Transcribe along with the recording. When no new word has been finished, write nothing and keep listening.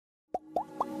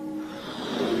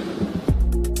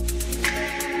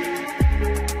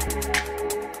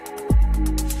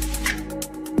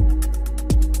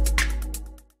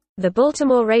The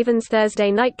Baltimore Ravens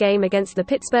Thursday night game against the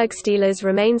Pittsburgh Steelers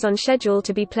remains on schedule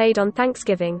to be played on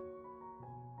Thanksgiving.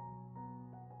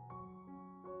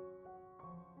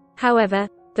 However,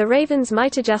 the Ravens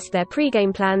might adjust their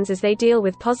pregame plans as they deal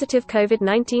with positive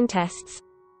COVID-19 tests.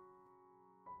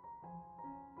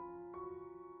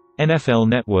 NFL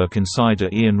Network Insider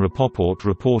Ian Rapoport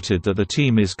reported that the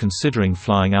team is considering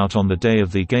flying out on the day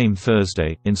of the game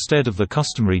Thursday, instead of the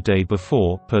customary day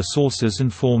before, per sources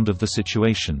informed of the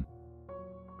situation.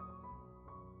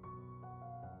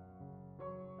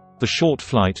 The short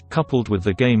flight, coupled with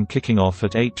the game kicking off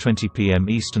at 8:20 p.m.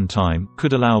 Eastern Time,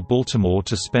 could allow Baltimore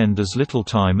to spend as little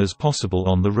time as possible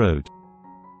on the road.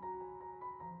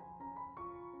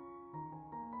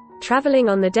 Traveling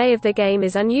on the day of the game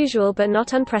is unusual but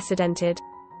not unprecedented.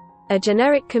 A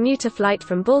generic commuter flight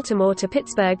from Baltimore to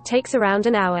Pittsburgh takes around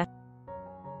an hour.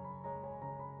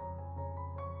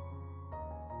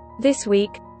 This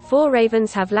week, 4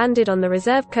 Ravens have landed on the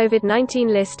reserve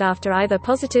COVID-19 list after either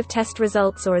positive test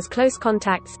results or as close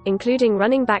contacts, including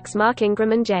running backs Mark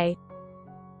Ingram and J.K,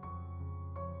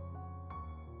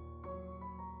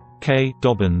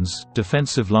 Dobbins,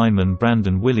 defensive lineman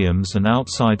Brandon Williams and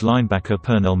outside linebacker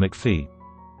Pernell McPhee.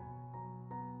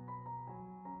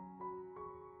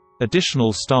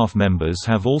 Additional staff members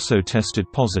have also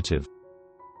tested positive.